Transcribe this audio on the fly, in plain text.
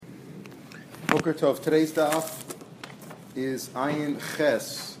Boker Tov. Today's daf is Ayin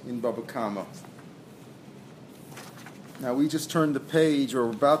Ches in Baba Kama. Now we just turned the page, or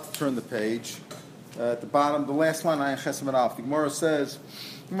we're about to turn the page. At the bottom, the last line, Ayin Ches Manaf. The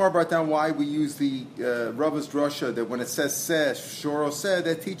Gemara brought down why we use the Rava's drasha, that when it says Seh, Shoro Seh,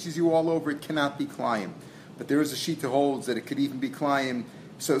 that teaches you all over it cannot be Klayim. But there is a sheet that holds that it could even be Klayim.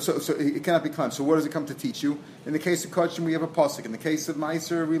 So it cannot be climbed. So what does it come to teach you? In the case of Kachim, we have a pasuk. In the case of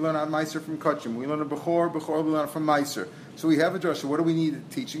Meiser, we learn on Meiser from Kachim. We learn on Bechor we learn from Meiser. So we have a drasha. What do we need to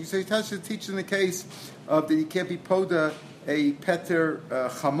teach? You say it to teach in the case of that you can't be poda a peter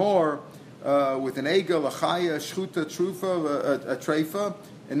chamor with an egel, a chaya, a shchuta, trufa, a treifa,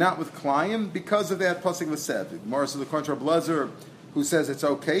 and not with klayim because of that pasuk l'sev. Gemara says the contra Blazer, who says it's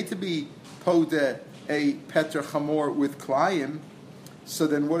okay to be poda a peter chamor with klayim. So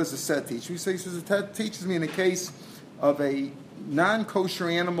then what does the set teach? He says it teaches me in a case of a non-kosher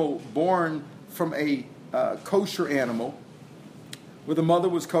animal born from a kosher animal, where the mother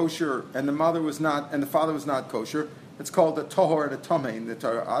was kosher and the mother was not, and the father was not kosher. It's called a tohor and a tameh. The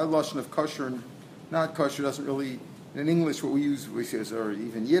lashon of kosher and not kosher doesn't really, in English what we use, or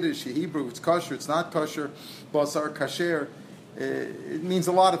even Yiddish, Hebrew, it's kosher, it's not kosher, basar kasher. It means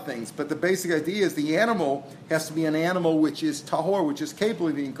a lot of things, but the basic idea is the animal has to be an animal which is tahor, which is capable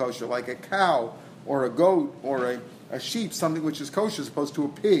of being kosher, like a cow or a goat or a sheep, something which is kosher as opposed to a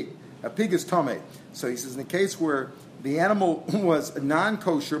pig. A pig is tameh. So he says in the case where the animal was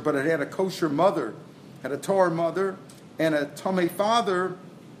non-kosher, but it had a kosher mother, had a tahor mother, and a tameh father,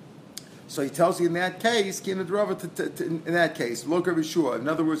 so he tells you in that case, in that case, look at Rabbi Shua. In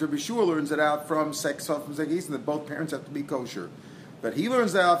other words, Rabbi Shua learns it out from Seksot, from Zegis, and that both parents have to be kosher. But he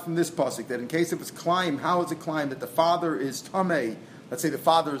learns it out from this pasuk, that in case of it's climb, how is it climb? That the father is tameh. Let's say the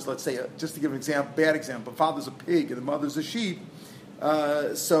father is, just to give an example, bad example, the father's a pig and the mother's a sheep.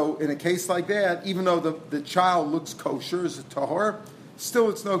 So in a case like that, even though the child looks kosher, is a tahor, still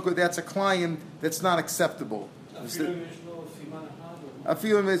it's no good. That's a climb that's not acceptable. So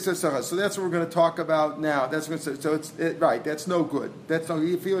that's what we're going to talk about now. That's what so it's right. That's no good. That's no.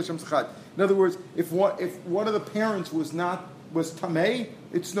 In other words, if one of the parents was tamei,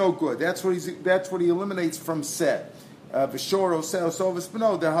 it's no good. That's what he eliminates from set. V'shoro so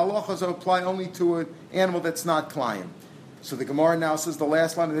v'spino. The halachas apply only to an animal that's not klayim. So the Gemara now says the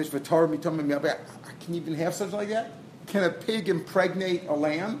last line of this v'tor mitomim. Can you even have something like that? Can a pig impregnate a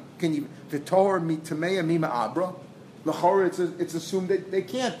lamb? Can you v'tor mitamei mima abra? It's assumed that they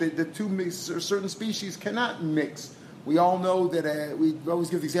can't. The two certain species cannot mix. We all know that we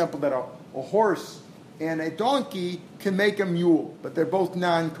always give the example that a horse and a donkey can make a mule, but they're both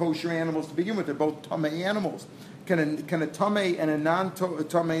non-kosher animals to begin with. They're both tamei animals. Can a tamei and a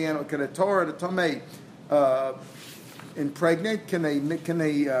non-tamei animal, can a Torah and a tamei impregnate? Can they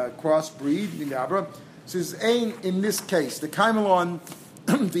crossbreed? So in this case, the kaimelon.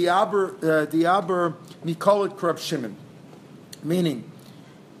 The aber Mikolit Rab Shimon, meaning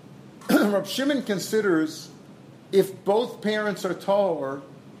Rab Shimon considers if both parents are tahor,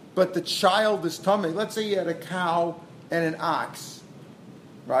 but the child is tamei. Let's say you had a cow and an ox,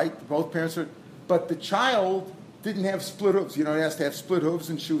 right? Both parents are, but the child didn't have split hooves. You know, it has to have split hooves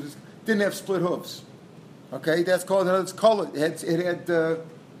and shoes. Didn't have split hooves. Okay, that's called. It's called. It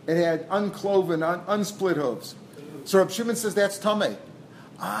had uncloven, unsplit hooves. So Rab Shimon says that's tamei.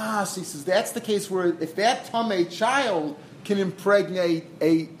 So he says that's the case where if that tamei child can impregnate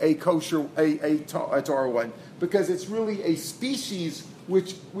a kosher, a Torah one, because it's really a species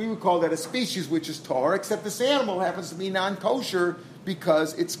which we would call that a species which is Torah, except this animal happens to be non-kosher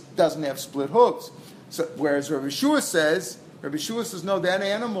because it doesn't have split hooves. So whereas Rabbi Shua says no, that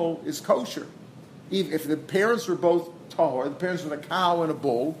animal is kosher. If the parents were both Torah, the parents were a cow and a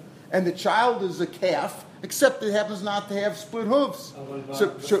bull, and the child is a calf, except it happens not to have split hooves.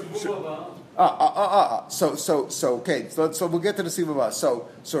 So we'll get to the sivava.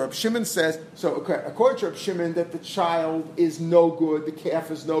 So Rab Shimon says, according to Rab Shimon, that the child is no good, the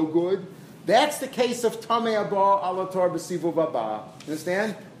calf is no good. That's the case of tamei abba alatar b'sivava.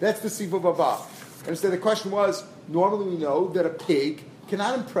 Understand? That's the sivava. Understand? The question was, normally we know that a pig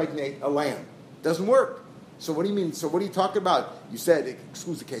cannot impregnate a lamb. Doesn't work. So what do you mean? So what are you talking about? You said,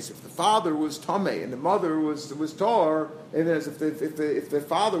 excuse the case, if the father was tamei and the mother was tor, and as if the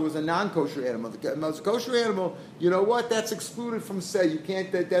father was a non-kosher animal, the mother's a kosher animal, you know what? That's excluded from say. You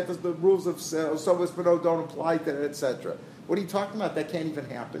can't. That does the rules of Sovas don't apply to that, etc. What are you talking about? That can't even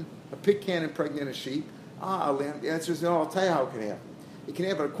happen. A pig can't impregnate a sheep. A lamb. The answer is no. I'll tell you how it can happen. It can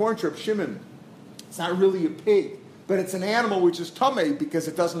happen. According to Reb Shimon, it's not really a pig. But it's an animal which is tamei because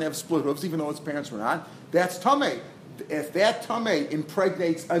it doesn't have split hooves, even though its parents were not. That's tamei. if that tamei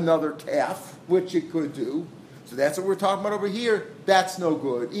impregnates another calf, which it could do, so that's what we're talking about over here, that's no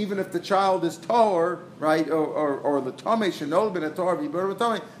good. Even if the child is tahor, right, or the tamei shenol ben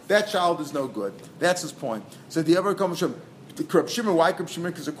tahor, that child is no good. That's his point. So the other comes from the Reb Shimon. Why Reb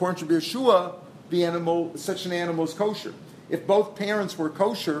Shimon? Because according to Reb Yeshua, the animal, such an animal is kosher. If both parents were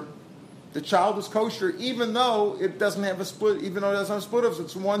kosher, the child is kosher, even though it doesn't have a split, even though it doesn't have a split of,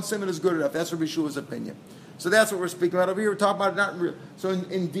 it's one simon is good enough. That's Reb Yeshua's opinion. So that's what we're speaking about over here. We're talking about not real. So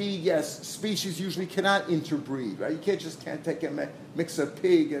indeed, yes, species usually cannot interbreed, right? You can't take a mix a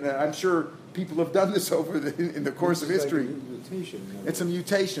pig, and I'm sure people have done this over in the course of history. Like a mutation. It's a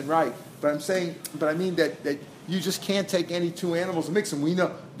mutation, right? But I mean that you just can't take any two animals and mix them. We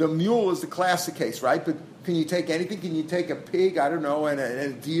know the mule is the classic case, right? But can you take anything? Can you take a pig, I don't know, and a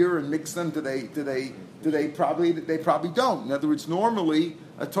deer and mix them? Do they probably don't. In other words, normally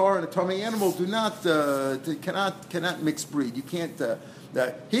a Torah and a Tomei animal cannot mix breed. You can't.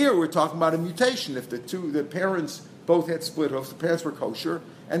 Here we're talking about a mutation. If the parents both had split hooves, the parents were kosher,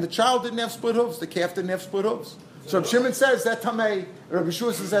 and the child didn't have split hooves, the calf didn't have split hooves. So Reb Shimon says that Tamei, Reb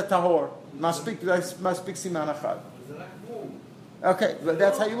Yeshua says that Tahor. Maspik siman achad. Okay, but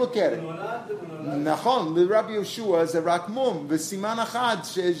that's how you look at it. Nachon, the Rabbi Yeshua is a rakmum. The siman achad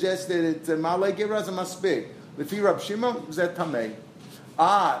suggests that it's malay geraz a maspik. Lefi Rab Shimon is that Tamei.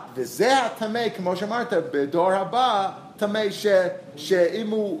 V'zeh Tamei, k'mo shemarta, b'dor haba Tamei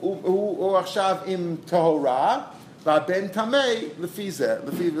she'imu hu achshav im tahora. Ben Tamei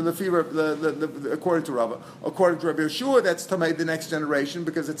according to Rabbi. According to Rabbi Yeshua, that's Tamei the next generation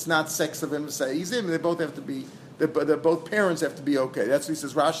because it's not sex of him to say he's him. They both have to be. Both parents have to be okay. That's what he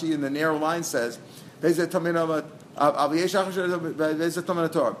says. Rashi in the narrow line says. In the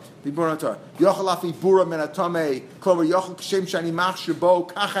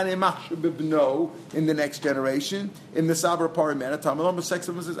next generation, in the Sabra Parimena, Tamalom sex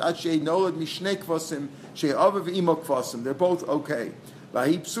of says Ache Nolad Mishnei Kvasim, She Avav Imo Kvasim. They're both okay. So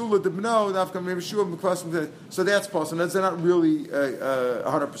that's possible. That's not really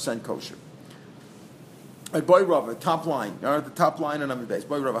 100% kosher. Boy Rava, top line. The top line on the base.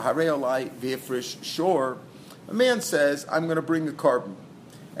 Boy Rava, Harei Olai V'Yifrish Shore. A man says, I'm going to bring a carbon.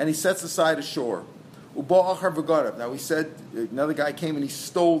 And he sets aside a shore. Now he said, another guy came and he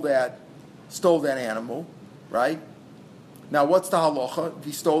stole that animal, right? Now what's the halacha?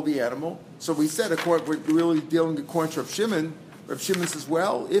 He stole the animal. So we said, we're really dealing according to Reb Shimon. Reb Shimon says,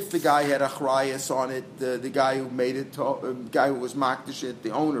 well, if the guy had a achrayas on it, the guy who made it, the guy who was makdish it,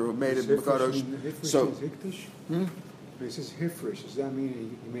 the owner who made it, so. This is hifrish. Does that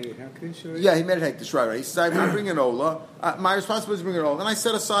mean he made it hektish? Yeah, he made it hektish, right. He said, I'm going to bring an ola. My responsibility is to bring an ola. And I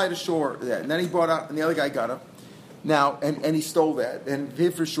set aside a shore there. And then he brought out, and the other guy got up. Now, and he stole that, and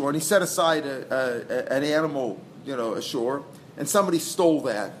hifrish shore, and he set aside an animal, a shore, and somebody stole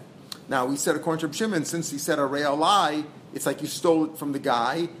that. Now, we said, according to Reb Shimon, since he said a real lie, it's like you stole it from the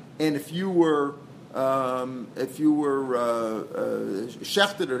guy, and if you were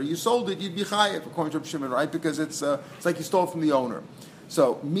shechted or you sold it, you'd be chayev according to Reb Shimon, right? Because it's like you stole it from the owner.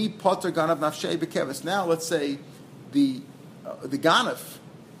 So mi potter ganav nafshei bekevis. Now let's say the ganav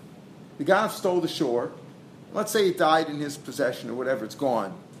stole the shore. Let's say it died in his possession or whatever, it's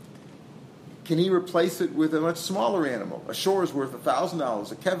gone. Can he replace it with a much smaller animal? A shore is worth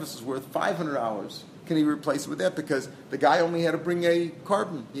 $1,000. A kevis is worth $500. Can he replace it with that? Because the guy only had to bring a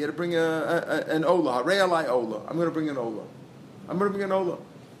carbon. He had to bring an ola, harei ola. I'm going to bring an ola. Can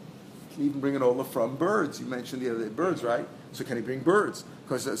he even bring an ola from birds? You mentioned the other day birds, right? So can he bring birds?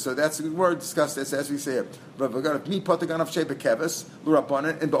 So that's a good word. Discuss this as we say it. But we're going to me patagan of sheba keves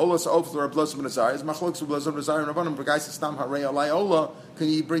lurabanan and beolas of lurablosum nazarias machlokes blosum nazarian rabanan begais stam harei ola. Can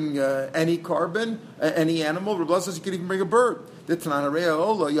you bring any carbon, any animal? Rabblosum, you can even bring a bird. The tanan harei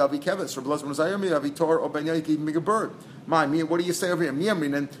ola yavi keves rabblosum nazarian yavi tor obenya. You can even bring a bird. What do you say over here?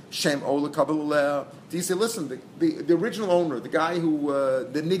 Miamrin shem ola kabel. Do you say, listen, the original owner, the guy who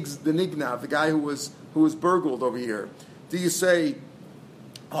the nignav, the guy who was burgled over here? Do you say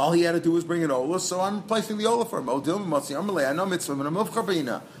all he had to do was bring an ola, so I'm replacing the ola for him? I know mitzvah, I'm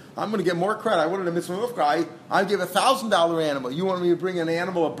going to get more credit. I wanted a mitzvah mufka. I give $1,000 animal. You want me to bring an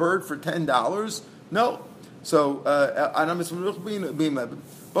animal, a bird, for $10? No. So I know mitzvah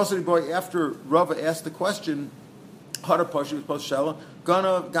mufka. Boy, after Rava asked the question, Hadar Pashi was supposed to shella.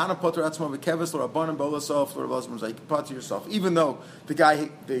 Gana potter atzma v'keves l'rabbanim b'olasof l'rabbanim like potter yourself. Even though the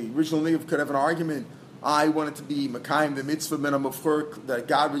original nigga could have an argument. I wanted to be Makayim the mitzvah minimum of churk, that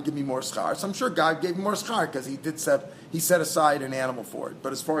God would give me more schar. So I'm sure God gave him more schar because he set aside an animal for it.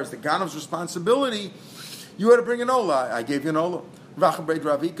 But as far as the Ganav's responsibility, you had to bring an ola. I gave you an ola. Rachabred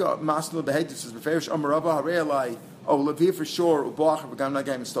Ravika Masnul Behedus is Beferish Amarava Harei Oh, Levi for sure. Ubach v'gam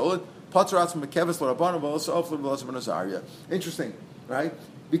nagayim stole it. Patratz mekeves l'rabbanan v'osa ofler v'osa b'nazaria. Interesting, right?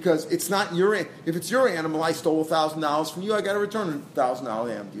 Because it's not your. If it's your animal, I stole $1,000 from you. I got to return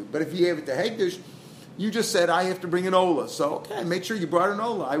 $1,000 animal to you. But if you gave it to Hegdish, you just said I have to bring an ola. So okay, make sure you brought an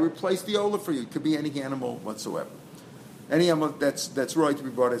ola. I replaced the ola for you. It could be any animal whatsoever. Any animal that's right to be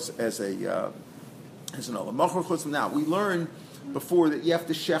brought as an ola. Now we learned before that you have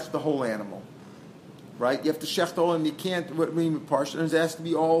to shech the whole animal, right? You have to shech the whole, and you can't. What we mean partial? It has to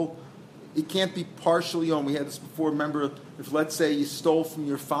be all. It can't be partially owned. We had this before. Remember, if let's say you stole from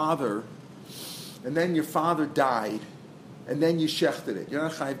your father, and then your father died, and then you shechted it. You're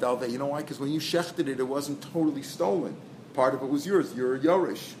not chayiv dalvei. You know why? Because when you shechted it, it wasn't totally stolen. Part of it was yours. You're a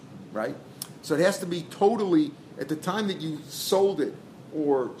yorish, right? So it has to be totally, at the time that you sold it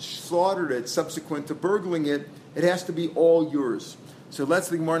or slaughtered it subsequent to burgling it, it has to be all yours. So let's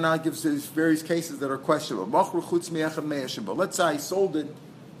the Gemara now gives these various cases that are questionable. But let's say I sold it,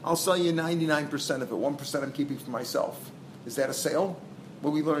 I'll sell you 99% of it, 1% I'm keeping for myself. Is that a sale?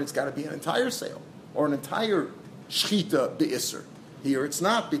 Well, we learn it's got to be an entire sale, or an entire shchita be'isr. Here it's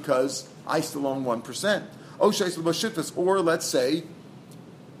not, because I still own 1%. Or let's say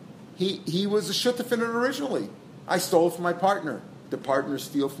he was a shutaf in it originally. I stole it from my partner. Do partners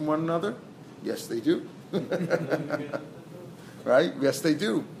steal from one another? Yes, they do. Right? Yes, they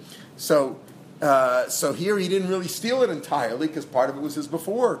do. So here he didn't really steal it entirely, because part of it was his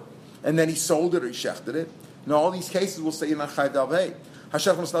before, and then he sold it or he shechted it. In all these cases, we'll say you're not chayiv dalvei.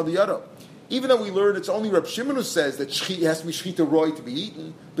 Hashach masnal b'yado. Even though we learned it's only Reb Shimon who says that it has to be shechita roy to be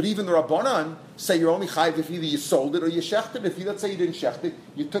eaten, but even the Rabbanan say you're only chayiv if either you sold it or you shechted it. If you, let's say you didn't shecht it,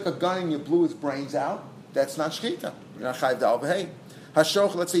 you took a gun and you blew his brains out, that's not shechita. You're not chayiv dalvei.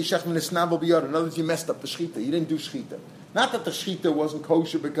 Hashoch, let's say you shech minisnabel b'yado. In other words, you messed up the shechita. You didn't do shechita. Not that the shechita wasn't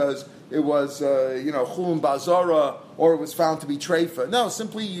kosher because it was, chulun bazara, or it was found to be treifa. No,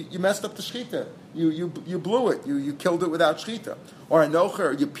 simply you messed up the shechita. You blew it. You killed it without shechita. Or a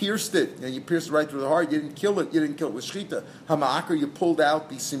nocher, you pierced it. You pierced it right through the heart. You didn't kill it. You didn't kill it with shechita. Hama'akar, you pulled out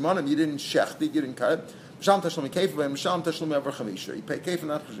the simonim. You didn't shecht it. You didn't cut it. Misham tashlum keifa, Misham tashlum ever chamisha. You pay keifa,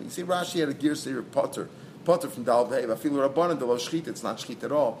 not chamisha. You see, Rashi had a gear seir potter from Dalvei. Afilu Rabbanan de lo shchita. It's not shchita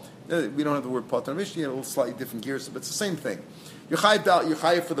at all. We don't have the word potter. Mishnah, a little slightly different gears, but it's the same thing. You're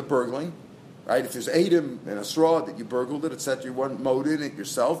chayiv for the burgling, right? If there's Adam and a straw that you burgled it, etc., you weren't mowed it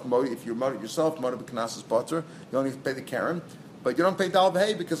yourself. If you mowed it yourself, mowed it b'knasas potter. You only pay the karen, but you don't pay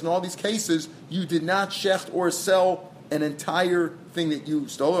Dalvei because in all these cases you did not shecht or sell an entire thing that you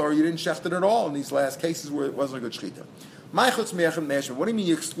stole, or you didn't shecht it at all. In these last cases where it wasn't a good shchita. What do you mean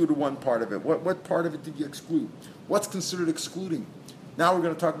you excluded one part of it? What part of it did you exclude? What's considered excluding? Now we're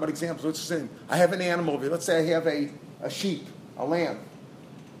going to talk about examples. Let's say I have an animal over here. Let's say I have a sheep, a lamb.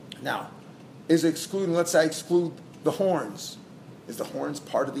 Now, is excluding, let's say I exclude the horns. Is the horns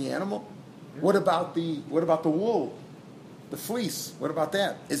part of the animal? What about the wool? The fleece? What about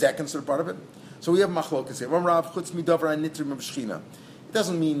that? Is that considered part of it? So we have machlokas here. It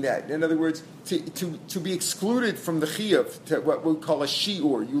doesn't mean that. In other words, to be excluded from the chiyuv, to what we call a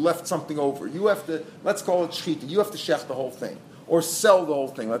shi'ur, you left something over. You have to, let's call it shchita, you have to shech the whole thing. Or sell the whole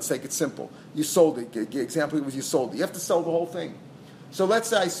thing. Let's take it simple. You sold it. The example was you sold it. You have to sell the whole thing. So let's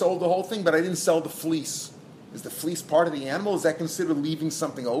say I sold the whole thing, but I didn't sell the fleece. Is the fleece part of the animal? Is that considered leaving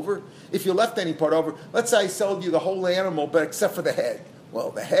something over? If you left any part over, let's say I sold you the whole animal, but except for the head.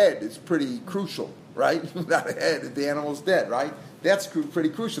 Well, the head is pretty crucial, right? Without a head, the animal's dead, right? That's pretty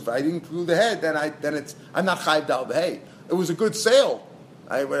crucial. If I didn't include the head, then I'm not chayiv dalvei. It was a good sale.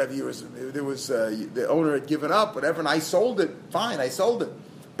 The owner had given up, whatever, and I sold it. Fine, I sold it,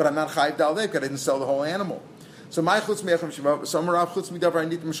 but I'm not chayiv dalvei because I didn't sell the whole animal. So my chutz me'echem shiva,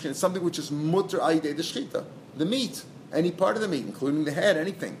 something which is mutter ayidei the shchita, the meat, any part of the meat, including the head,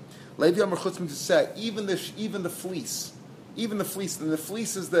 anything. Levi Amar chutz say even the fleece, and the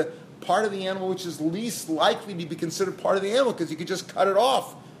fleece is the part of the animal which is least likely to be considered part of the animal because you could just cut it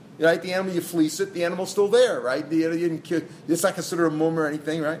off. Right? The animal, you fleece it, the animal's still there, right? It's not considered a mum or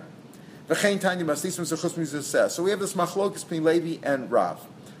anything, right? So we have this machlokas between Levi and Rav.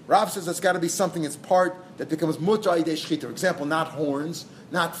 Rav says that's got to be something that's part that becomes mutar idei shchita. For example, not horns,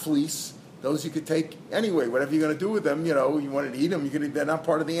 not fleece. Those you could take anyway. Whatever you're going to do with them, you wanted to eat them, they're not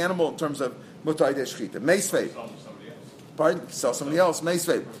part of the animal in terms of mutar idei shchita. Meisvei. Pardon? Sell somebody else.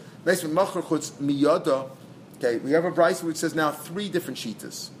 Meisvei. Meisvei machar chutz miyada. Okay, we have a brayso which says now 3 different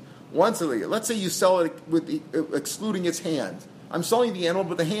shitas. Once a year. Let's say you sell it with excluding its hand. I'm selling the animal,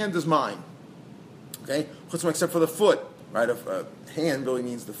 but the hand is mine. Okay, except for the foot. right? A hand really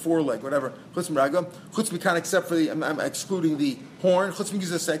means the foreleg, whatever. Chutz miraga, chutz mikan, except for the, I'm excluding the horn. Chutz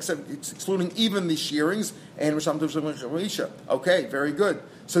mikizah, excluding even the shearings. And okay, very good.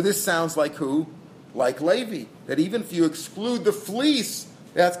 So this sounds like who? Like Levi. That even if you exclude the fleece,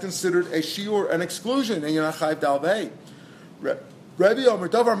 that's considered a shiur, an exclusion, and you're not chayv dal v'hei. Rabbi Omer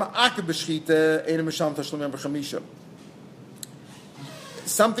davar ma'akev b'shchita ein misham tashlumin b'chamisha.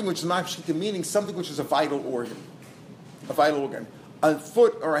 Something which is ma'akev, meaning something which is a vital organ. A vital organ. A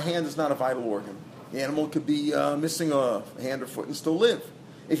foot or a hand is not a vital organ. The animal could be missing a hand or foot and still live.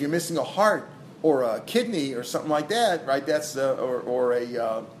 If you're missing a heart or a kidney or something like that, right? That's or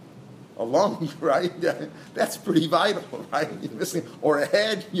a lung, right? That's pretty vital, right? You're missing, or a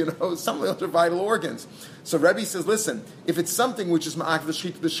head, some of those are vital organs. So Rebbe says, listen, if it's something which is ma'akev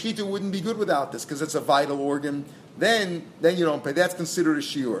the shechita wouldn't be good without this because it's a vital organ. Then you don't pay. That's considered a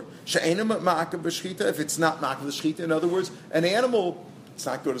shiur. She'enim ma'akev b'shechita. If it's not ma'akev b'shechita, in other words, an animal, it's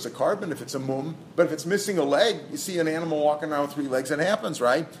not good as a carbon if it's a mum. But if it's missing a leg, you see an animal walking around with 3 legs, it happens,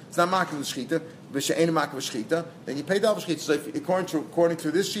 right? It's not ma'akev b'shechita. She'enim ma'akev b'shechita. Then you pay dal b'shechita. So according to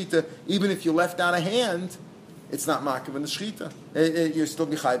this shita, even if you left out a hand, it's not ma'akev in the shechita. You're still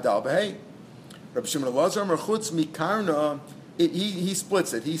b'chayv dal b'hei. Rabbi Shimon Elazar merchutz mikarna. He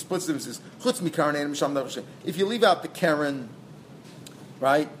splits it. He splits it and says, if you leave out the keren,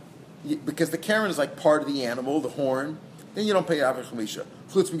 right, because the keren is like part of the animal, the horn, then you don't pay Avich Chamisha.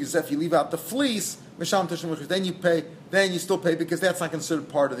 If you leave out the fleece, then you still pay because that's not considered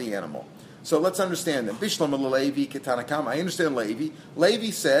part of the animal. So let's understand them. I understand Levi. Levi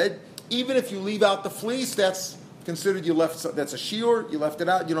said, even if you leave out the fleece, that's considered that's a shiur, you left it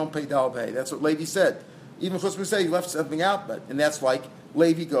out, you don't pay dal pay. That's what Levi said. Even Chutz say he left something out, and that's like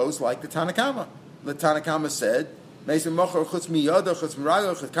Levi goes like the Tanakama. The Tanakama said, even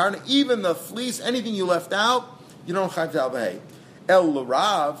the fleece, anything you left out, you don't chayv dal b'hei. El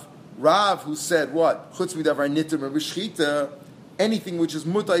Rav, who said what? Chutz midavar nitim b'shchita, anything which is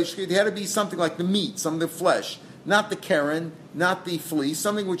mutai shchita, it had to be something like the meat, some of the flesh, not the keren, not the fleece,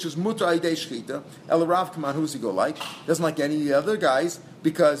 something which is mutai de shchita. El Rav, come on, who's he go like? Doesn't like any of the other guys.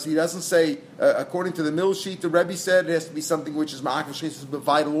 Because he doesn't say, according to the mill sheet, the Rebbe said it has to be something which is ma'akev shechita, a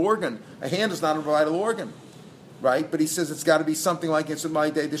vital organ. A hand is not a vital organ, right? But he says it's got to be something like it's my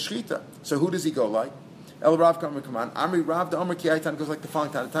day the shechita. So who does he go like? El Rav come on. Amri Rav the Omer Kiaitan goes like the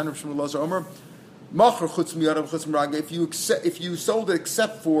following time. Tan Rav Shmuel Elazar Omer Machar chutz miyadav chutz miraga. If you sold it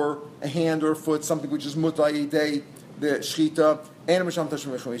except for a hand or a foot, something which is mutai day the shechita, and misham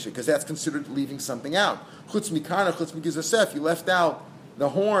tashum v'chamisha, because that's considered leaving something out. Chutz mikana chutz mikizasef. You left out the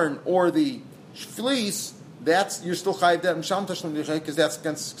horn or the fleece, you're still chayiv that misham tashlim because that's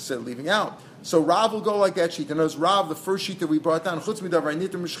considered leaving out. So Rav will go like that sheet. And as Rav, the first sheet that we brought down, chutz midavar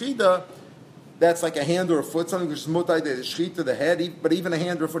nitim shchita, that's like a hand or a foot, something which is mutai de shchita, the head, but even a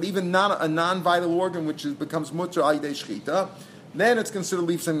hand or a foot, even not a non-vital organ which becomes mutai de shchita, then it's considered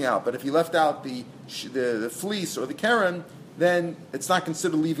leave something out. But if you left out the fleece or the keren, then it's not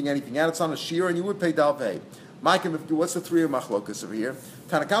considered leaving anything out. It's on a shear, and you would pay dal vei. What's the 3 of machlokas over here?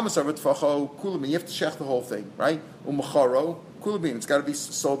 Tanakama savet facho kulabin. You have to shech the whole thing, right? Umacharo kulabin. It's got to be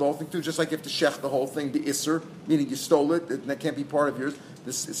sold the whole thing too. Just like you have to shech the whole thing, the isser, meaning you stole it, and that can't be part of yours.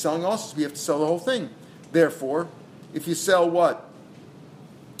 This is selling also, you have to sell the whole thing. Therefore, if you sell what?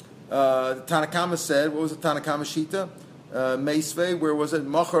 The Tanakama said, what was the Tanakama shita? Meisvei, where was it?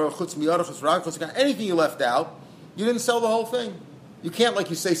 Machar chutz miyadach chutz rag chutz. Anything you left out, you didn't sell the whole thing. You can't, like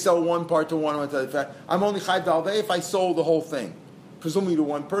you say, sell one part to one to the fact. I'm only chayv dal vei if I sold the whole thing. Presumably to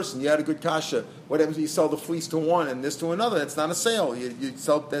one person. You had a good kasha. What happens if you sell the fleece to one and this to another? That's not a sale. You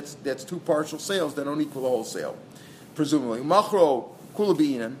sell that's 2 partial sales that don't equal the whole sale. Presumably. Machro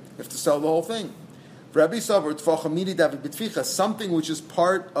kulabinan, you have to sell the whole thing. Rabbi Savar tfachamidi david bitficha, something which is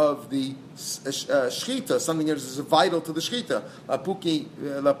part of the shchita, something that is vital to the shchita.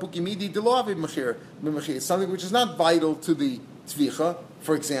 Lapuki midi deloavid mechir, something which is not vital to the tvicha,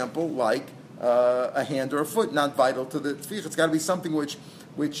 for example, like a hand or a foot, not vital to the tvicha. It's got to be something which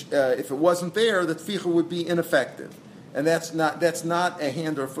if it wasn't there, the tvicha would be ineffective. And that's not a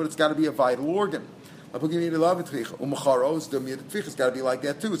hand or a foot. It's got to be a vital organ. It's got to be like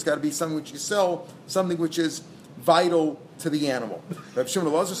that too. It's got to be something which you sell, something which is vital to the animal. The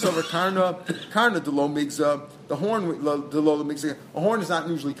horn is not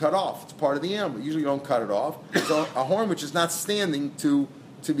usually cut off. It's part of the animal. Usually you don't cut it off. So a horn which is not standing to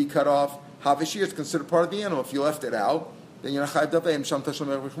be cut off, havashir is considered part of the animal. If you left it out, then you're not chayv dafei.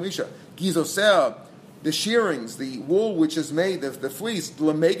 The shearings, the wool which is made, the fleece,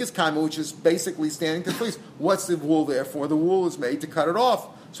 lamegas kaima, which is basically standing to fleece. What's the wool there for? The wool is made to cut it off.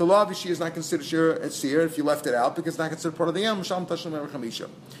 So law of is not considered shir and seer if you left it out because it's not considered part of the animal. Shalom tashlim ever chamisha.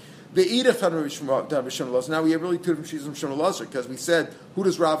 The Edith had Shimon Lazar. Now we have really two different sheets of Shimon Lazar because we said, who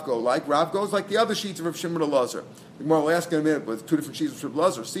does Rav go like? Rav goes like the other sheets of Shimon Lazar. The Gemara will ask in a minute with two different sheets of Shimon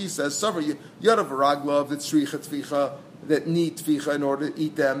Lazar. C says, Savra Yadav Raglov that Tzricha Tvicha that need Tvicha in order to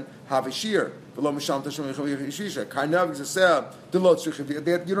eat them have a shear. You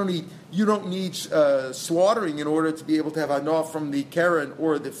don't need slaughtering in order to be able to have enough from the Karen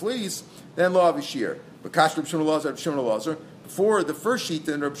or the fleece. Then law of a shear. But Kash Reb Shimon Lazar. Before the first sheet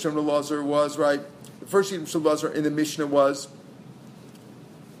in Reb Shimon Lazar was right. The first sheet in Reb Shimon Lazar in the Mishnah was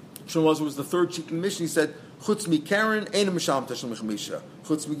Shimon Lazar was the third sheet in the Mishnah. He said Chutz mi Karen ein misham tashlim chamisha.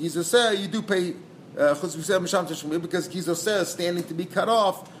 Chutz mi Gizoseh you do pay Chutz mi misham tashlim because Gizoseh is standing to be cut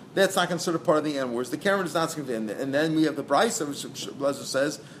off. That's not considered part of the animal. Whereas the Karen is not considered. And then we have the Brisa, which Lazar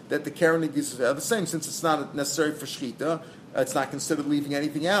says that the Karen and Gizoseh are the same since it's not necessary for shechita. It's not considered leaving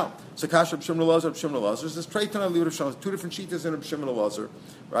anything out. So Kash Reb Shimon Lazar, There's this Traitan Ali Reb Shimon, two different shitas in Reb Shimon Lazar,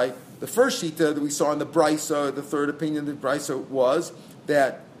 right? The first shita that we saw in the Brisa, the third opinion of the Brisa was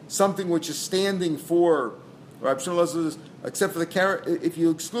that something which is standing for Reb Shimon Lazar, except for the Karen, if you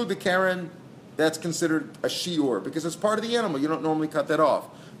exclude the Karen, that's considered a shiur because it's part of the animal. You don't normally cut that off.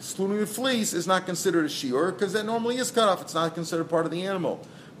 Excluding the fleece is not considered a shiur because that normally is cut off. It's not considered part of the animal.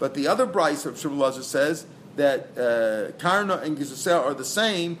 But the other Brisa of Shimon Lazar says that Karna and Gizoseh are the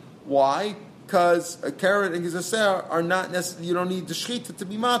same. Why? Because Karen and Gizoseh are not necessarily, you don't need the shechita to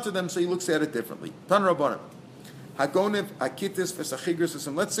be mad to them, so he looks at it differently. Tan Rabbanim. Hagonev, Akitis,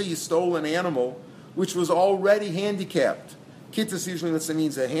 Vesachigris, let's say you stole an animal which was already handicapped. Kittis usually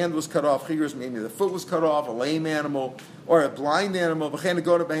means a hand was cut off, chigris maybe the foot was cut off, a lame animal, or a blind animal,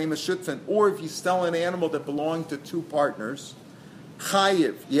 or if you stole an animal that belonged to two partners,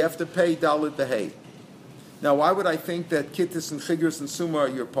 chayiv, you have to pay dalit dehei. Now, why would I think that kittis and chigris and suma are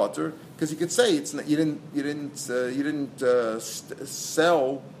your potter? Because you could say it's not, you didn't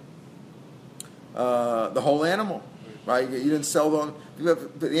sell the whole animal, right? You didn't sell them.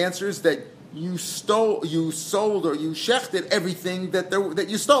 The answer is that you sold, or you shechted everything that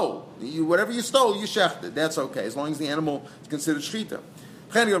you stole. Whatever you stole, you shechted. That's okay, as long as the animal is considered shchita.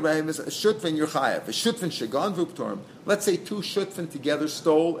 A shutfin you're chayav. A shutfin shagan v'uptorim. Let's say two shutfin together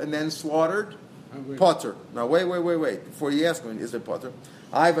stole and then slaughtered. Potter. Now wait. Before you ask me, is there potter?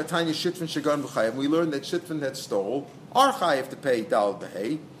 I have a tiny shutfin shagan v'chayav. We learned that shutfin that stole are chayav to pay dal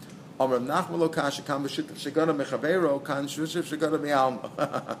b'hei.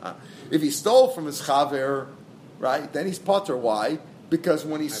 If he stole from his chaver, right, then he's potter. Why? Because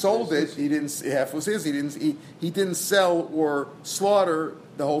when he sold it, he didn't. Half was his. He didn't sell or slaughter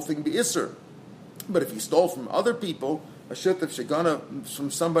the whole thing. Be isser. But if he stole from other people, a shut of shagana from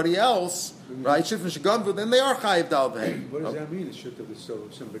somebody else, right? Shut from shagan, then they are chayiv dal b'hei. What does that mean? A shut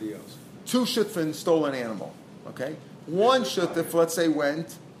of somebody else. Two shutfin stole an animal. Okay, one shutf, let's say,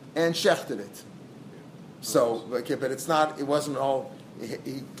 went and shechted it. So, okay, but it's not. It wasn't all.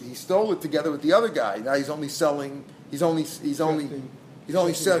 He stole it together with the other guy. Now he's only selling. He's only selling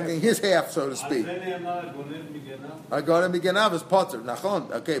his half, so to speak. Agonim Miganav is potter. Nachon.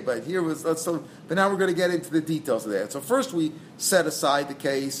 Okay, but here was but now we're going to get into the details of that. So first we set aside the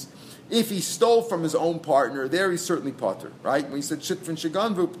case. If he stole from his own partner, there he's certainly potter, right? When he said shitfin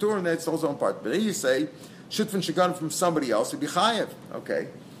shagan v'uptur, and that stole his own partner. But then you say shitfin shagan from somebody else, he'd be chayev. Okay.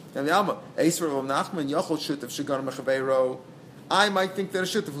 And the Alma, Eisver of Nachman, Yochel Shutef Shagan Mechaveiro. I might think that a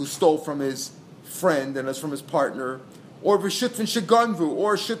Shutef who stole from his friend and is from his partner, or a Shutfin Shaganvu,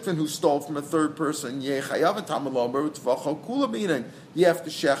 or a Shutfin who stole from a third person, you have to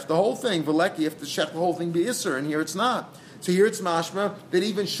shech the whole thing. Velek, you have to shech the whole thing be Isser, and here it's not. So here it's mashma that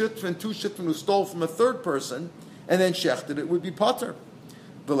even Shutfin, two Shutfin who stole from a third person and then shechted it would be potter.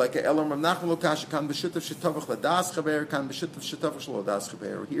 Here's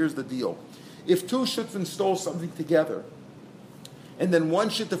the deal. If two shutfin stole something together, and then one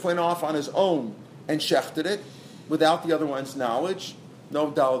shutf went off on his own and shechted it, without the other one's knowledge, no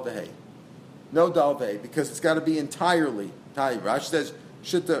dal v'hei. No dal v'hei, because it's got to be entirely. Rashi says,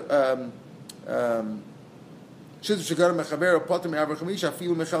 Shutf shagar mechaver potem yaver chamisha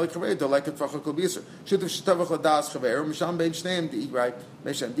afilu mechalik chaver dalaket v'achol kol b'yisur. Shutf shetavach ladas chaver misham bein shneim right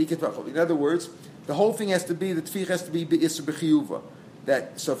misham diket v'achol. In other words, the whole thing has to be the tefich has to be b'yisur b'chiyuva.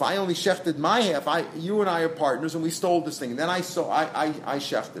 That so if I only shechted my half, you and I are partners and we stole this thing, and then I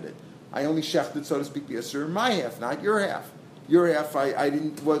shechted it. I only shechted, so to speak, b'yisur my half, not your half. Your half I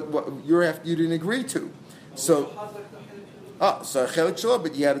didn't. What your half you didn't agree to. So chelik shelo,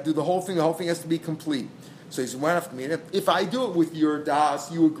 but you had to do the whole thing. The whole thing has to be complete. So he said, "Why after me? If I do it with your das,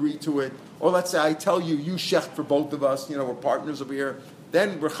 you agree to it, or let's say I tell you, you shecht for both of us. You know, we're partners over here.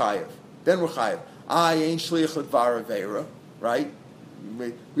 then we're chayev. I ain't shliach l'dvar avera, right?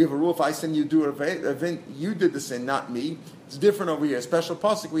 We have a rule: if I send you to do an event, you did the sin, not me. It's different over here. Special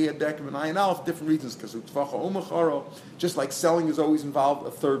pasuk we had back in Ayin Aleph, different reasons, because just like selling is always involved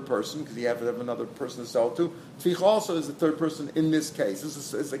a third person, because you have to have another person to sell to. Tficha also is the third person in this case. This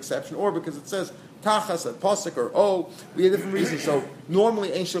is an exception, or because it says tachas at pasuk or we have different reasons. So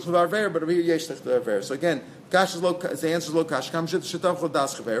normally ain't shlich l'dvar avera, but over here yesh shlich l'dvar avera. So again, the answer is lo kash.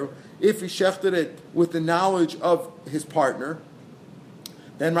 If he shechted it with the knowledge of his partner,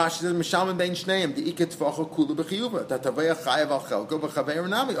 then Rashi says, "Mishalman bein shneim the iket tvacha kulu b'chiyuva that tavaya chayav al chelko b'chaver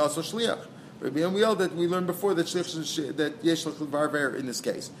nami also shliach." That we learned before that shlich that yesh shlich l'dvar in this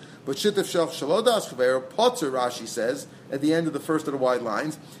case, but shitef shel shalodas chaver potzer Rashi says at the end of the first of the wide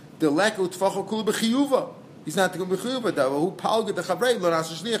lines the leku tvacha kulu b'chiyuva. He's not going to be chiyuva. Who palged the chavrei lo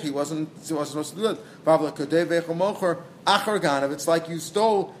nasa shliach? He wasn't supposed to do it. Vavla kadei vechamocher achar ganav. It's like you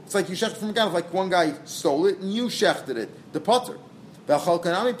stole. It's like you shechted from a ganav. Like one guy stole it and you shechted it. The potter. In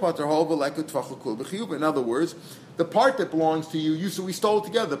other words, the part that belongs to you, so we stole it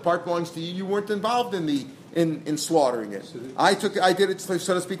together. The part belongs to you. You weren't involved in slaughtering it. I did it, so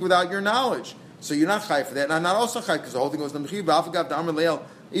to speak, without your knowledge. So you're not chai for that. And I'm not also chai because the whole thing was the mechiv.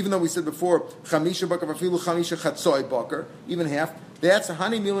 Even though we said before chamisha bakar afilu chamisha chatzoi bakar, even half. That's a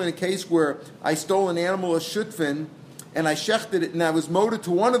honey meal in a case where I stole an animal, a shutfin, and I shechted it, and I was moted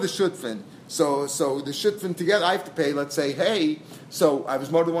to one of the shutfin. So the shutfin together, I have to pay. Let's say, hey, so I was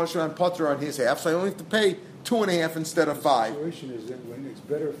moted one shut on potter on his half, so I only have to pay 2.5 instead of 5. The situation is that when it's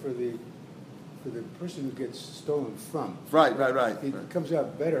better for the person who gets stolen from. Right. It comes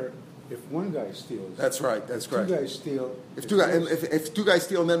out better if one guy steals. That's right. That's correct. Two guys steal. If two guys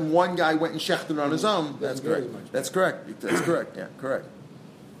steal and then one guy went and shechted on his own, that's correct. That's correct. That's correct. Yeah, correct.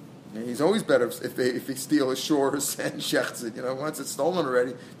 And he's always better if he steals shores and shechts it. Once it's stolen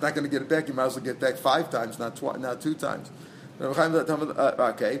already, not going to get it back. You might as well get it back 5 times, not 2 times.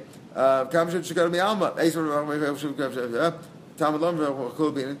 Okay.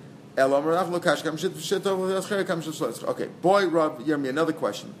 Okay. Boy, Rav Yirmi, another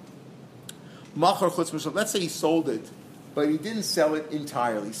question. Let's say he sold it, but he didn't sell it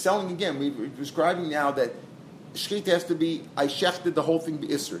entirely. Selling again, we're describing now that shchita has to be, I shechted the whole thing be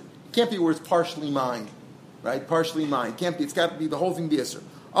isser. It can't be where it's partially mine, right? Partially mine. Can't be. It's got to be the whole thing be isser.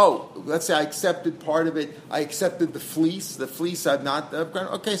 Let's say I accepted part of it. I accepted the fleece. The fleece I've not.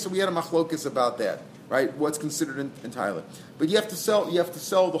 Okay, so we had a machlokas about that, right? What's considered entirely. But you have to sell. You have to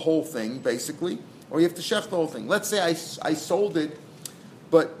sell the whole thing basically, or you have to shech the whole thing. Let's say I sold it,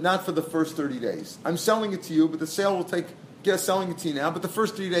 but not for the first 30 days. I'm selling it to you, but the sale will take. Selling it to you now, but the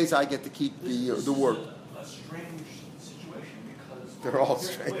first 3 days I get to keep the work. A strange situation because they're all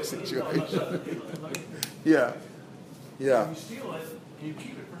strange situations. Yeah. If you steal it and you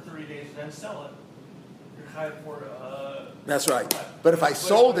keep it for 30 days and then sell it, you're chayav for. That's right. But if I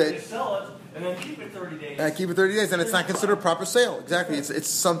sold if it, you sell it and then keep it 30 days, and I keep it 30 days, then it's not considered a proper sale. Exactly. It's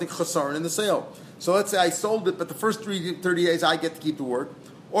something chasaron in the sale. So let's say I sold it, but the first 30 days I get to keep the work.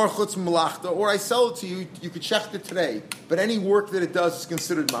 Or chutz malachta, or I sell it to you, you could shecht it today. But any work that it does is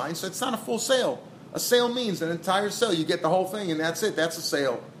considered mine, so it's not a full sale. A sale means an entire sale. You get the whole thing, and that's it. That's a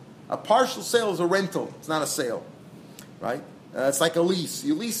sale. A partial sale is a rental. It's not a sale, right? It's like a lease.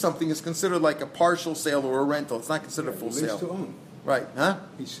 You lease something, it's considered like a partial sale or a rental. It's not considered a full sale. Lease to own. Right, huh?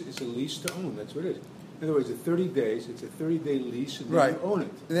 It's a lease to own. That's what it is. In other words, it's 30 days. It's a 30-day lease, and then right. You own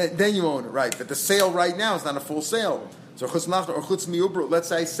it. Then you own it, right? But the sale right now is not a full sale. So chutz malachta or chutz miubru. Let's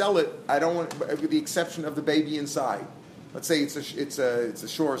say I sell it. I don't want, with the exception of the baby inside. Let's say it's a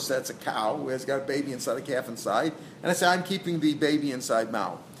shore set. It's a cow. It's got a baby inside, a calf inside, and I say I'm keeping the baby inside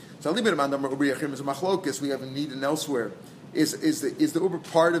mouth. So a little bit about ubriyachim is a machlokus. We have a need and elsewhere. Is the uber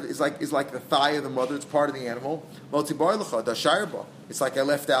part of is like the thigh of the mother? It's part of the animal. It's like I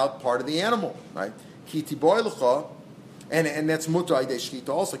left out part of the animal, right? And that's mutar idei shchita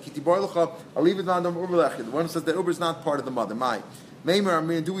also. I'll leave it on the uber. The one says that uber is not part of the mother.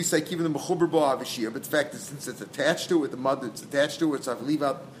 Do we say even the mechuber bo avishir? But the fact is, since it's attached to it, the mother it's attached to it. So if I leave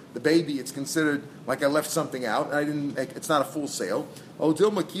out the baby, it's considered like I left something out. It's not a full sale. Since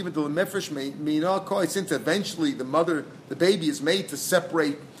eventually the baby is made to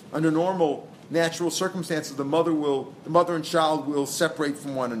separate under normal natural circumstances, the mother and child will separate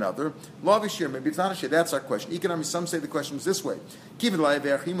from one another. Lavishir, maybe it's not a shir. That's our question. Economics, some say the question is this way: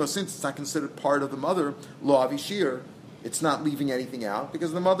 since it's not considered part of the mother, lavishir, it's not leaving anything out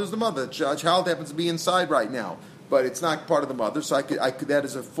because the mother's the mother. The child happens to be inside right now, but it's not part of the mother, so I could that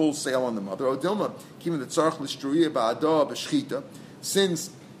is a full sale on the mother. Odilma, given the tzarch l'shtruyah ba'adah b'shchita,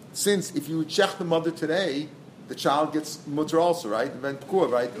 since if you would check the mother today, the child gets mutter also, right? Right?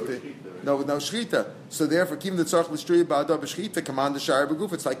 No shchita. So therefore, even the tzarch l'shtriya ba'adav b'shchita, command the shayr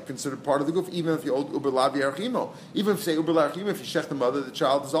b'guf, it's like considered part of the goof, even if you old uber lav yarchimo. Even if you say uber lav yarchimo, if you shech the mother, the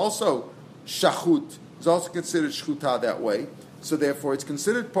child is also shachut, is also considered shchuta that way. So therefore, it's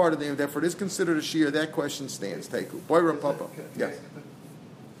considered part of the, therefore it is considered a shear. That question stands. Teiku. Boy, Papa. Yes.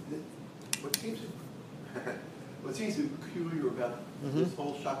 What seems peculiar about this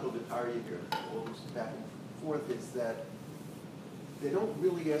whole shackle v'tarya here, all this back and forth, is that they don't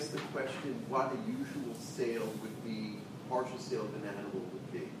really ask the question what a usual sale would be, partial sale of an animal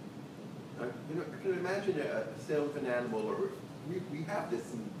would be. I can imagine a sale of an animal, or we have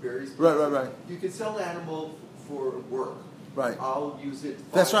this in various places. Right. You can sell an animal for work. Right. I'll use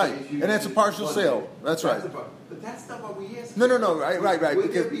it. That's right. And that's a partial sale. That's right. But that's not what we ask. No. Right.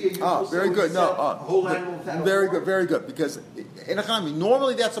 Would there be a usual very sale good. we sell a whole animal without a very fork? good. Very good. Because in economy,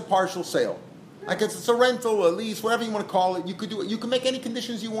 normally that's a partial sale. Like it's a rental, a lease, whatever you want to call it. You could do it. You can make any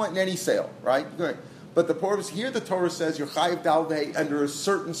conditions you want in any sale, right? But the purpose here, the Torah says you're chayiv dalvei under a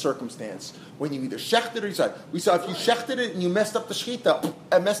certain circumstance when you either shechted or you said. We saw if you shechted it and you messed up the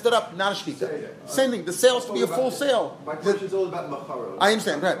shechita, messed it up, not a shechita. Same thing. The sale has to be a full sale. My question's all about macharo. I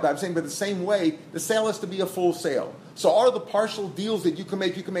understand, right? But I'm saying, but the same way, the sale has to be a full sale. So are the partial deals that you can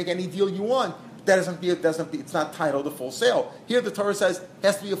make any deal you want. That it's not titled a full sale. Here the Torah says it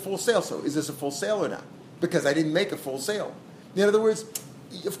has to be a full sale. So is this a full sale or not? Because I didn't make a full sale. In other words,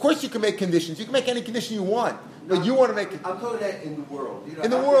 of course you can make conditions. You can make any condition you want. But you want to make it. I'm talking that in the world.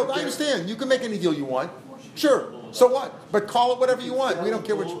 In the world, I understand. You can make any deal you want. Sure. So what? But call it whatever you want. We don't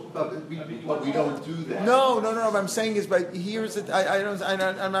care which. But we don't do that. No. What I'm saying is, but here's it.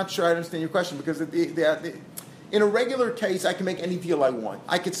 I'm not sure I understand your question because in a regular case, I can make any deal I want.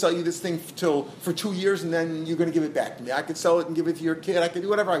 I could sell you this thing for 2 years, and then you're going to give it back to me. I could sell it and give it to your kid. I could do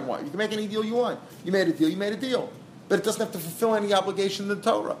whatever I want. You can make any deal you want. You made a deal. You made a deal. But it doesn't have to fulfill any obligation in the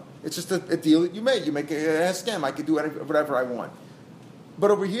Torah. It's just a deal that you made. You make a scam. I could do whatever I want.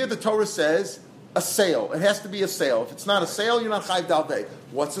 But over here, the Torah says a sale. It has to be a sale. If it's not a sale, you're not chayiv dalvei.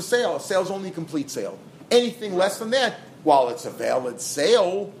 What's a sale? A sale is only a complete sale. Anything less than that, while it's a valid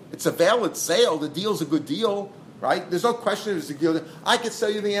sale, the deal's a good deal. Right? There's no question it's a deal. I could sell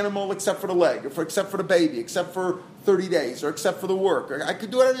you the animal except for the leg, or except for the baby, except for 30 days, or except for the work. Or I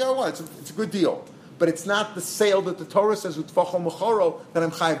could do whatever I want. It's a good deal. But it's not the sale that the Torah says utfachol mechoro that I'm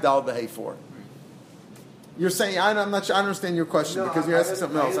chayiv dal behay for. You're saying I'm not sure. I understand your question because you're asking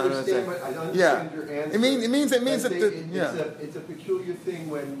something else. I understand your answer. It means that it's a peculiar thing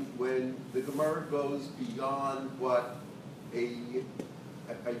when the Gemara goes beyond what a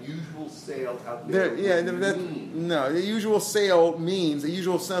usual sale out there means. No, the usual sale means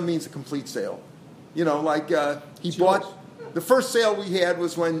a complete sale. Like he bought. The first sale we had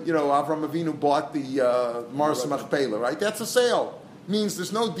was when Avram Avinu bought the Mars Machpelah, right? That's a sale. Means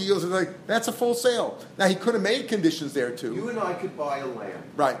there's no deals. It's like that's a full sale. Now he could have made conditions there too. You and I could buy a land,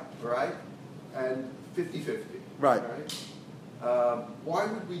 right? And 50-50, right? Why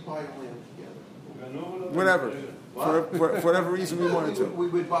would we buy a land together? Whatever. For whatever reason we wanted to. We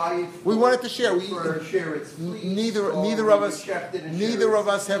would buy it. We wanted to share. Share its fleet. Neither of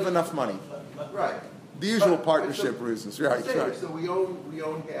us have enough money. Right. The usual partnership reasons, right? So we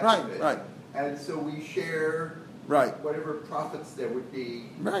own half of it. Right. And so we share whatever profits there would be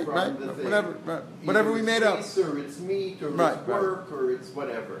from the thing. Whatever we made up. Or it's meat, or it's work, or it's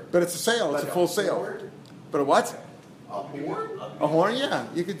whatever. But it's a sale. It's a full sale. Horn? But a what? A horn? A horn? Yeah,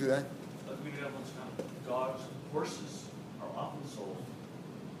 you could do that. We did have one time. Dogs, horses are often sold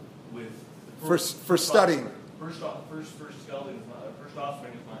with for studying. First gelding is mine. First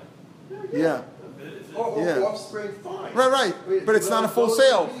offspring is mine. Yeah. Or offspring, fine. Right. But it's not a full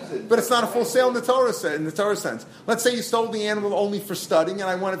sale. But it's not a full sale in the Torah sense. Let's say you stole the animal only for studying, and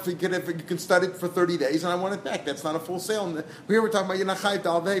I wanted to get it. You can study it for 30 days, and I want it back. That's not a full sale. And here we're talking about you're not chayiv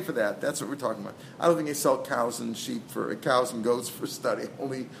dalvei for that. That's what we're talking about. I don't think they sell cows and goats for study.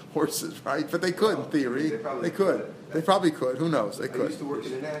 Only horses, right? But they could, in theory. They could. They probably could. Who knows? They could. I used to work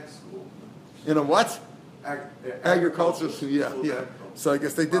in an ag school. In a what? Agriculture. Yeah. So I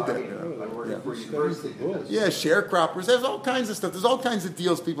guess they did that. Sharecroppers. There's all kinds of stuff. There's all kinds of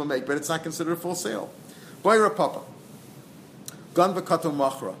deals people make, but it's not considered a full sale. Boira Papa. Gun v'kato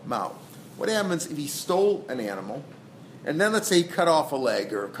machra. Mao. What happens if he stole an animal, and then let's say he cut off a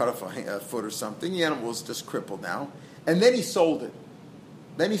leg or cut off a foot or something? The animal is just crippled now, and then he sold it.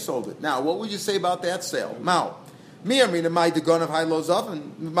 Now, what would you say about that sale? Mao. Me, I mean, it might have gone of high lows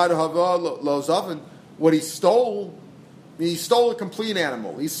oven. Might have lows oven. What he stole a complete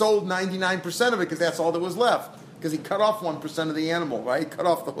animal. He sold 99% of it because that's all that was left. Because he cut off 1% of the animal, right? He cut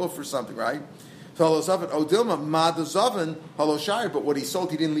off the hoof or something, right? So halozavan odilma madazavan haloshayr. But what he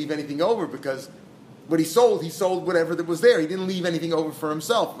sold, he didn't leave anything over because what he sold whatever that was there. He didn't leave anything over for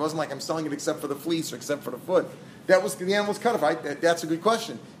himself. It wasn't like I'm selling it except for the fleece or except for the foot. That was the animal's cut off. Right? That's a good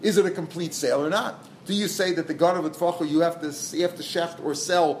question. Is it a complete sale or not? Do you say that the ganav v'tvacha you have to shecht or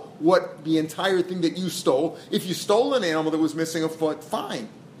sell what the entire thing that you stole? If you stole an animal that was missing a foot, fine,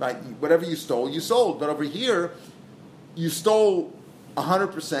 right? Whatever you stole, you sold. But over here, you stole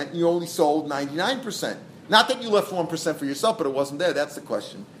 100%. You only sold 99%. Not that you left 1% for yourself, but it wasn't there. That's the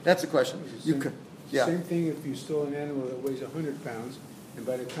question. Same thing if you stole an animal that weighs 100 pounds, and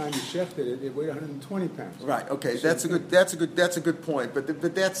by the time you shechted it, it weighed 120 pounds. Right. Okay. That's a good point.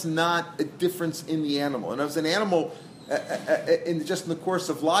 But that's not a difference in the animal. And as an animal, in the course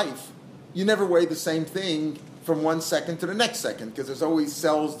of life, you never weigh the same thing from 1 second to the next second because there's always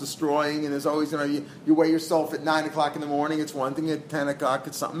cells destroying, and there's always you weigh yourself at 9 o'clock in the morning. It's one thing. At 10 o'clock,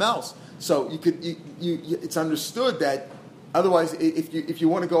 it's something else. So it's understood that. Otherwise, if you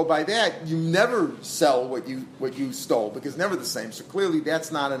want to go by that, you never sell what you stole because it's never the same. So clearly,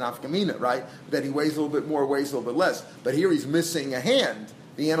 that's not an afkamina, right? That he weighs a little bit more, weighs a little bit less. But here he's missing a hand.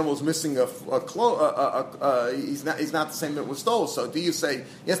 The animal's missing a he's not the same that was stole. So do you say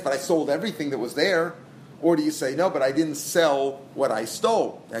yes, but I sold everything that was there, or do you say no, but I didn't sell what I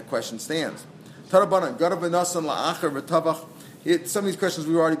stole? That question stands. Some of these questions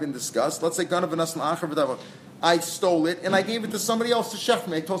we've already been discussed. Let's say I stole it and I gave it to somebody else to shecht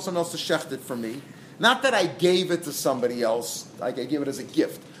me. I told someone else to shecht it for me. Not that I gave it to somebody else, like I gave it as a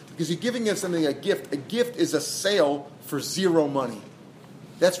gift. Because you're giving something a gift. A gift is a sale for zero money.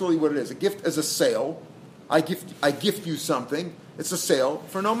 That's really what it is. A gift is a sale. I gift you something. It's a sale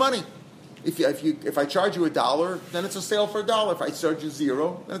for no money. If I charge you $1, then it's a sale for $1. If I charge you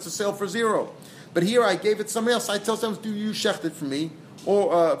 $0, then it's a sale for $0. But here I gave it to somebody else. I tell someone, do you shecht it for me?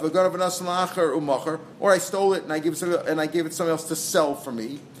 Or I stole it and I gave it to somebody else to sell for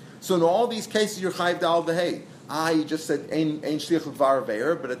me. So in all these cases, you're chayiv dal v'hei. You just said ein shliach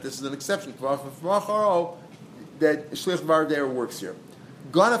v'var, but this is an exception. That shliach v'var works here.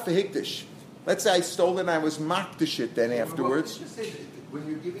 Gana v'hikdish. Let's say I stole it and I was makdish it then afterwards. Just say that when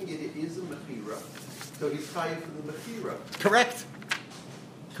you're giving it, it is a mechira. So he's chayiv for the mechira. Correct.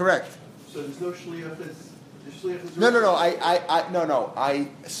 So there's no shliach. No. I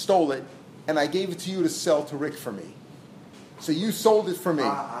stole it, and I gave it to you to sell to Rick for me. So you sold it for me.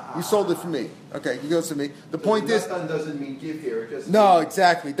 You sold it for me. Okay, you go to me. The point is, doesn't mean give here. It just no,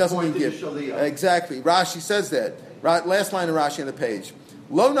 exactly. It doesn't mean give. Exactly. Rashi says that. Right, last line of Rashi on the page.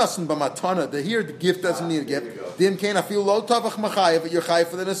 Lo nasan b'matana. Here the gift doesn't mean a gift. Dim kain afil lo tavach machayev. You're chayev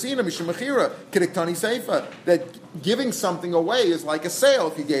for the nasina mishum mechira kediktani seifa. That giving something away is like a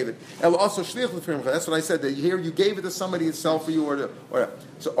sale if you gave it. El also shliach l'firmcha. That's what I said. That here you gave it to somebody to sell for you or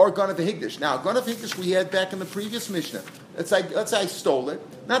ganav v'higdish. Now ganav v'higdish we had back in the previous Mishnah. Let's say I stole it.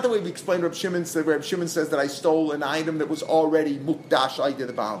 Not the way we explained Reb Shimon. Reb Shimon says that I stole an item that was already mukdash. I did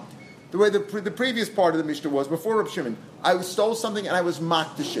about. The way the previous part of the Mishnah was, before Reb Shimon, I stole something and I was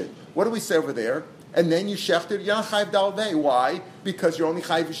makdish it. What do we say over there? And then you shechted, you're not chayiv dalvei. Why? Because you're only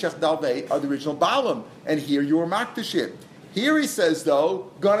chayiv shech dalvei of the original balam. And here you were makdish it. Here he says, though,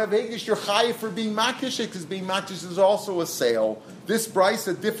 ganav v'higdish, you're chayiv for being makdish it, because being makdish is also a sale. This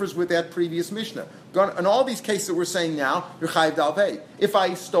brisa differs with that previous Mishnah. In all these cases that we're saying now, you're chayiv dalvei. If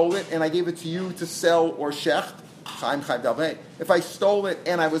I stole it and I gave it to you to sell or shecht, if I stole it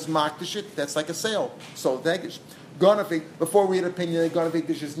and I was makdish it, that's like a sale. So before we had opinion that ganav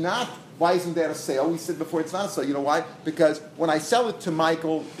v'higdish is not. Why isn't that a sale? We said before it's not a sale. You know why? Because when I sell it to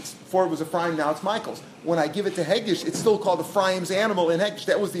Michael, before it was Ephraim, now it's Michael's. When I give it to Hegish, it's still called Ephraim's animal in Hegish.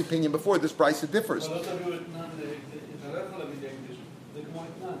 That was the opinion before. This price differs.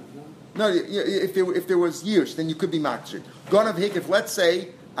 No, if there was years, then you could be makdish. Ganav v'higdish. Let's say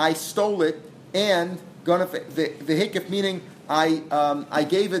I stole it and ganav v'higdish, meaning I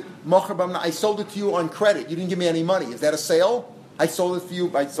gave it mocher. I sold it to you on credit. You didn't give me any money. Is that a sale? I sold it for you,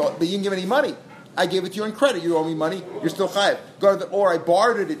 but you didn't give any money. I gave it to you on credit. You owe me money. You're still chayav. Or I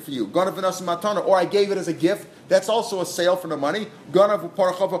bartered it for you. Or I gave it as a gift. That's also a sale for the money.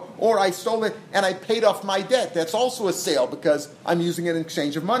 Or I stole it and I paid off my debt. That's also a sale because I'm using it in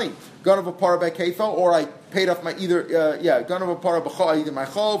exchange of money. Or I paid off my either my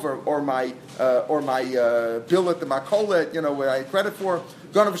chov or my bill at the makolet, where I had credit for.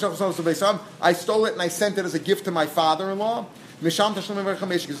 I stole it and I sent it as a gift to my father-in-law. Because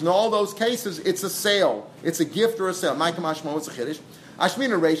in all those cases, it's a sale. It's a gift or a sale. Like I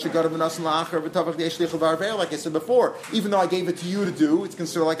said before, even though I gave it to you to do, it's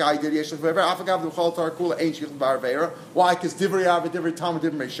considered like I did. Why? Because divrei av, divrei tam,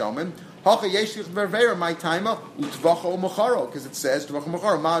 divrei shomen. Hacha yeshlich ververa my timer utvacha umacharo, because it says tvacha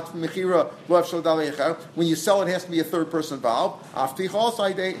umacharo ma mechira lo efshal dalecher. When you sell, it has to be a third person involved. Aftich also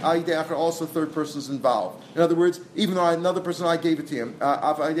aideacher, also third person's involved. In other words, even though another person I gave it to him,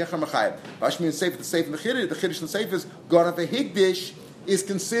 av aideacher machayim. Bashmi and the safe in the chiddush and safe is gone the higdish is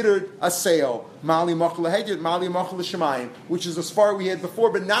considered a sale, mali machal lahedid, mali machal shemayim, which is as far we had before,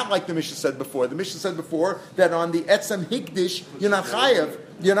 but not like the Mishnah said before. The Mishnah said before that on the etzem higdish you're not chayev.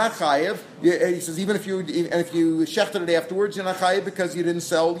 You're not chayev. He says even if you shechted it afterwards, you're not chayev because you didn't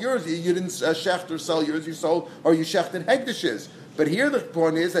sell yours. You didn't shecht or sell yours. You sold or you shechted hegdishes. But here the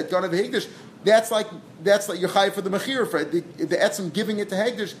point is that ganav higdish. That's like you're chayiv for the mechir. For the etzem giving it to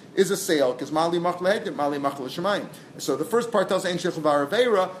hegdish is a sale because mali machal hegdish, mali machal shemayim. So the first part tells ein shechel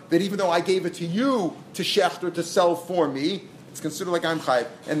v'aravera that even though I gave it to you to shecht or to sell for me, it's considered like I'm chayiv.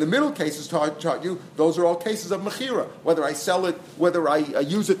 And the middle cases taught you, those are all cases of mechira. Whether I sell it, whether I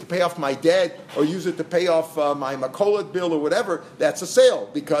use it to pay off my debt, or use it to pay off my makolet bill or whatever, that's a sale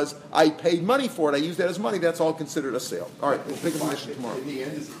because I paid money for it. I used that as money. That's all considered a sale. All right, we'll pick up the mission tomorrow. In the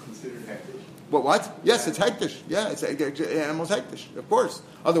end, is it considered hektish? What? Yes, it's hektish. Yeah, it's animals hektish, of course.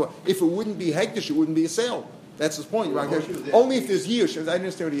 Otherwise, if it wouldn't be hektish, it wouldn't be a sale. That's his point. Right? Only if there's yish. I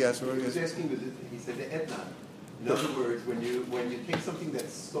understand what he asked. He was asking, he said the etnan. In other words, when you take something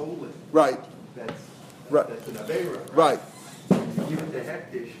that's stolen, right, that's right, that's an avera, right. You give it to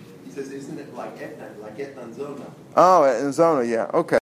hektish. He says, isn't it like etnan zona? Oh, in zona, yeah, okay.